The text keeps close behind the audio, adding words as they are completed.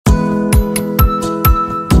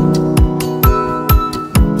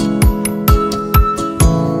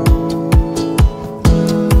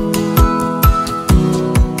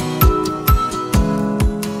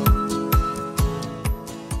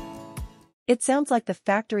It sounds like the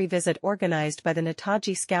factory visit organized by the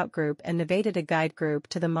Netaji Scout Group and Nivedita Guide Group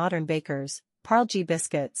to the modern Bakers-Parle-G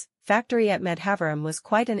biscuits factory at Medhavaram was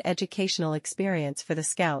quite an educational experience for the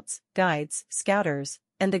scouts, guides, scouters,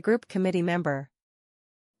 and the group committee member.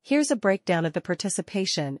 Here's a breakdown of the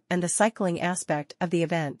participation and the cycling aspect of the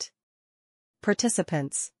event.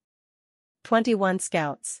 Participants: 21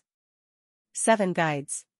 scouts, 7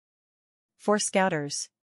 guides, 4 scouters,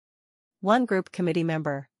 1 group committee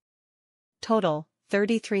member. Total,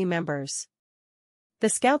 33 members. The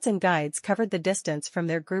scouts and guides covered the distance from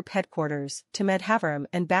their group headquarters to Medhavaram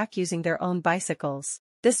and back using their own bicycles.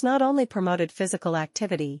 This not only promoted physical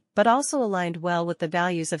activity but also aligned well with the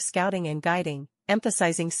values of scouting and guiding,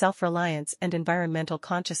 emphasizing self-reliance and environmental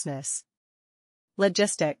consciousness.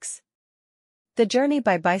 Logistics. The journey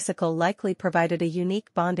by bicycle likely provided a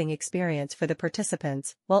unique bonding experience for the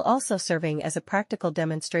participants, while also serving as a practical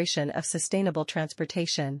demonstration of sustainable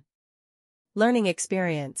transportation. Learning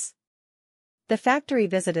experience. The factory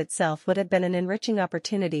visit itself would have been an enriching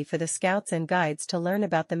opportunity for the scouts and guides to learn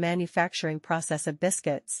about the manufacturing process of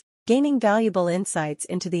biscuits, gaining valuable insights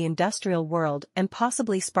into the industrial world and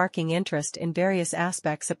possibly sparking interest in various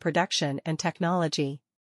aspects of production and technology.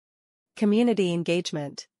 Community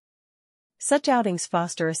engagement. Such outings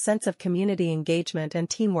foster a sense of community engagement and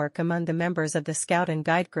teamwork among the members of the scout and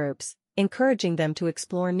guide groups, encouraging them to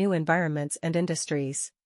explore new environments and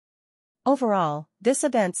industries. Overall, this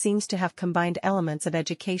event seems to have combined elements of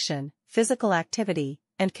education, physical activity,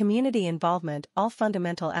 and community involvement, all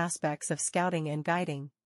fundamental aspects of scouting and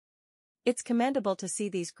guiding. It's commendable to see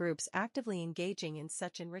these groups actively engaging in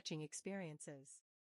such enriching experiences.